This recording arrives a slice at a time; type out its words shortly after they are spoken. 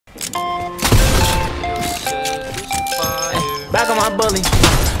back on my bully.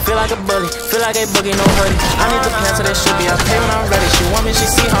 Feel like a bully, feel like a boogie, no hoodie. I need the pants so they should be. I pay when I'm ready. She want me, she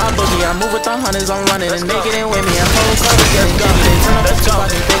see how I boogie. I move with the hundreds, I'm running and they get in with me. I'm whole club is getting jiggy. They turn up the two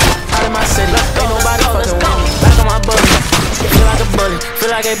fucking biggie. Out in my city, ain't nobody fucking with me. Back on my bully. Feel like a bully,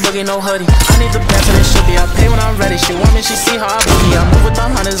 feel like a boogie, no hoodie. I need the pants so they should be. I pay when I'm ready. She want me, she see how I boogie. I move with the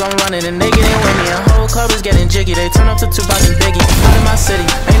hundreds, I'm running and they get in with me. A whole club is getting jiggy. They turn up to two fucking biggie. Out in my city,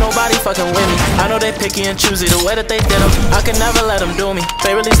 ain't nobody fucking with me. I know they picky and choosy, the way that they did them, I can never let them do me.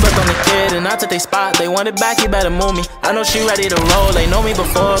 They really slipped on the kid and I took they spot. They want it back, you better move me. I know she ready to roll. They know me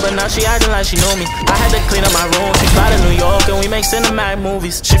before, but now she acting like she knew me. I had to clean up my room. She fly to New York and we make cinematic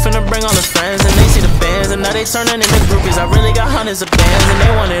movies. She finna bring all the friends and they see the bands and now they turning into groupies. I really got hundreds of bands and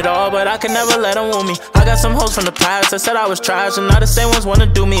they want it all, but I can never let them woo me. I got some hoes from the past that said I was trash and now the same ones wanna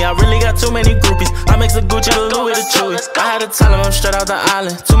do me. I really got too many groupies. I mix the Gucci, the Louis, the Chewy. I had to tell them I'm straight out the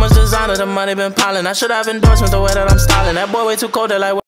island. Too much designer, the money been piling. I should have endorsements the way that I'm styling. That boy way too cold, they like